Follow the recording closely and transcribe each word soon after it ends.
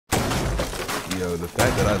Yo, the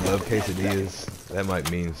fact that I love quesadillas, that might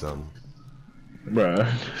mean something. Bruh,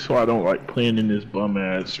 that's why I don't like playing in this bum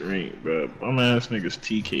ass ring, bruh. Bum ass niggas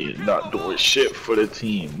TK is not doing shit for the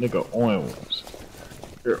team. Nigga on ones.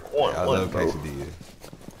 They're on I one, love bro. quesadillas.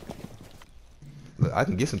 Look, I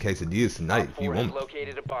can get some quesadillas tonight if you want.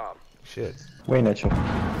 Located a bomb. Shit. Wait, Nacho.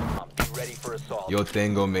 Be ready for assault. Yo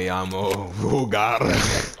tengo me llamo Jugar.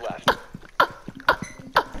 Left.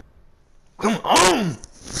 Come on!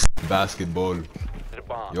 Basketball. The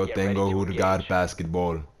bomb. Yo Get tengo ready to jugar engage.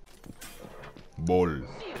 basketball. Ball.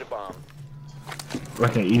 The bomb. I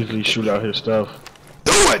can easily shoot out his stuff.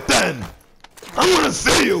 Do it then! I wanna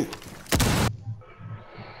see you!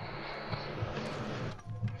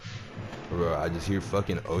 Bro, I just hear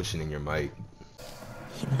fucking ocean in your mic.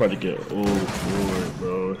 I'm about to get old for it,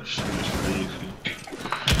 bro. This shit is crazy.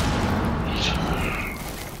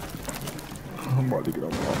 I'm about to get on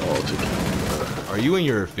my altar camera. Are you in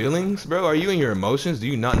your feelings, bro? Are you in your emotions? Do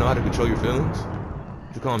you not know how to control your feelings?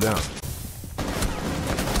 Just calm down.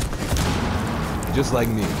 Just like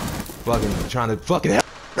me. Fucking trying to fucking help.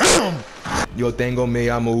 Yo tengo me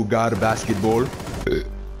llamo jugar basketball.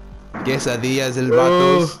 Quesadillas el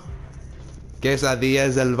vatos.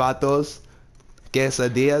 Quesadillas el vatos.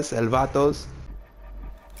 Quesadillas el vatos.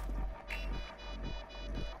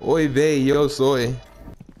 Oy vey, yo soy.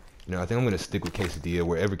 You know, I think I'm gonna stick with quesadilla.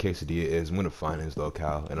 Wherever quesadilla is, I'm gonna find his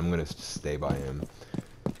locale and I'm gonna stay by him.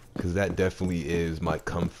 Cause that definitely is my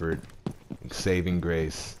comfort, saving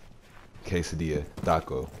grace. Quesadilla,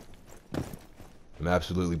 taco. I'm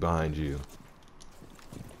absolutely behind you.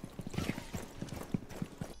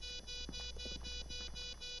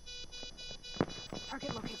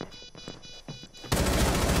 Target located.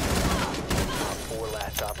 4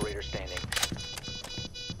 last operator standing.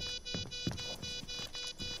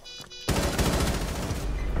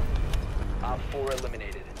 Op 4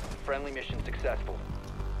 eliminated. Friendly mission successful.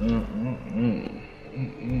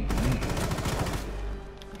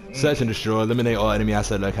 Search and destroy, eliminate all enemy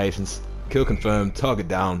asset locations. Kill confirmed, target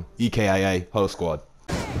down, EKIA, whole squad.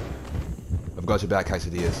 I've got your back,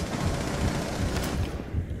 quesadillas.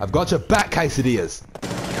 I've got your back, quesadillas!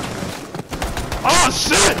 Oh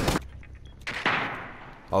shit!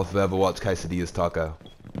 I'll forever watch quesadillas taco.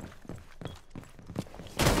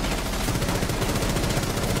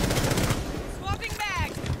 Swapping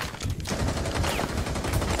back.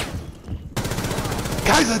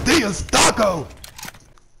 Quesadillas taco!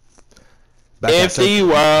 If the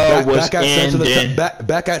world was ending,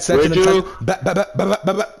 back at Central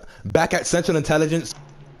Intelligence.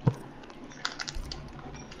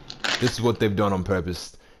 This is what they've done on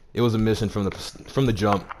purpose. It was a mission from the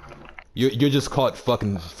jump. You're just caught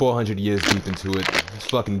fucking 400 years deep into it. It's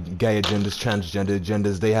fucking gay agendas, transgender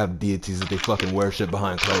agendas. They have deities that they fucking worship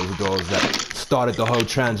behind closed doors that started the whole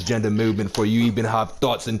transgender movement for you even have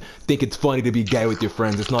thoughts and think it's funny to be gay with your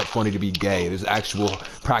friends. It's not funny to be gay. There's actual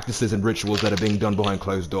practices and rituals that are being done behind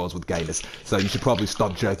closed doors with gayness. So you should probably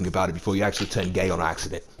stop joking about it before you actually turn gay on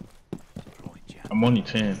accident. I'm only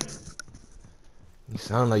 10. You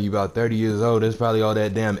sound like you about 30 years old. There's probably all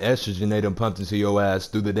that damn estrogen they done pumped into your ass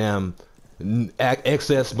through the damn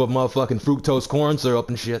excess of motherfucking fructose corn syrup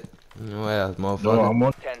and shit. Your ass, motherfucker. No, I'm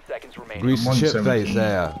on 10 seconds remaining. Greasy I'm on chip 17. face,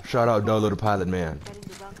 yeah. Shout out Dolo the Pilot Man.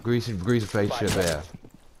 Greasy face chip ass.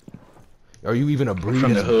 Are you even a breed?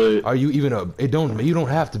 from the hood. Are you even a? You don't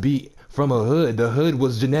have to be from a hood. The hood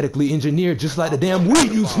was genetically engineered, just like the damn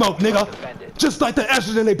weed you smoke, nigga. Just like the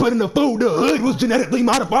estrogen they put in the food, the hood was genetically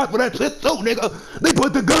modified for that shit too, nigga. They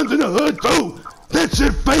put the guns in the hood too. That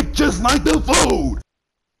shit fake just like the food.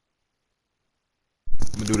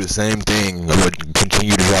 I'm gonna do the same thing. I'm gonna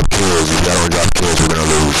continue to drop kills. If y'all don't drop kills, we're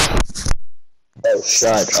gonna lose. oh,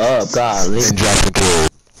 shut up, golly. And drop some kills.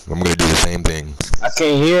 I'm gonna do the same thing. I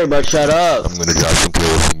can't hear, but shut up. I'm gonna drop some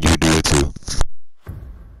kills and you do it too.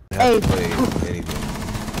 Hey. Play anything.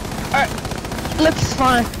 Alright. Let's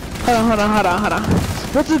find. Hold on.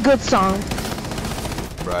 What's a good song?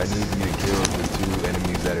 Bro, I need you to kill the 2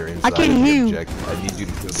 enemies that are inside I can't of hear the you. objective. I need you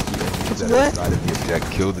to kill the 2 enemies that are What? inside of the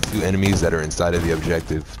objective. Kill the 2 enemies that are inside of the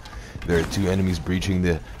objective. There are 2 enemies breaching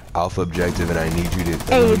the alpha objective, and I need you to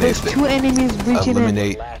Hey, there's 2 enemies breaching in.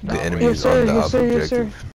 eliminate the enemies Yes, sir. on the Yes, alpha sir. Yes, sir. objective.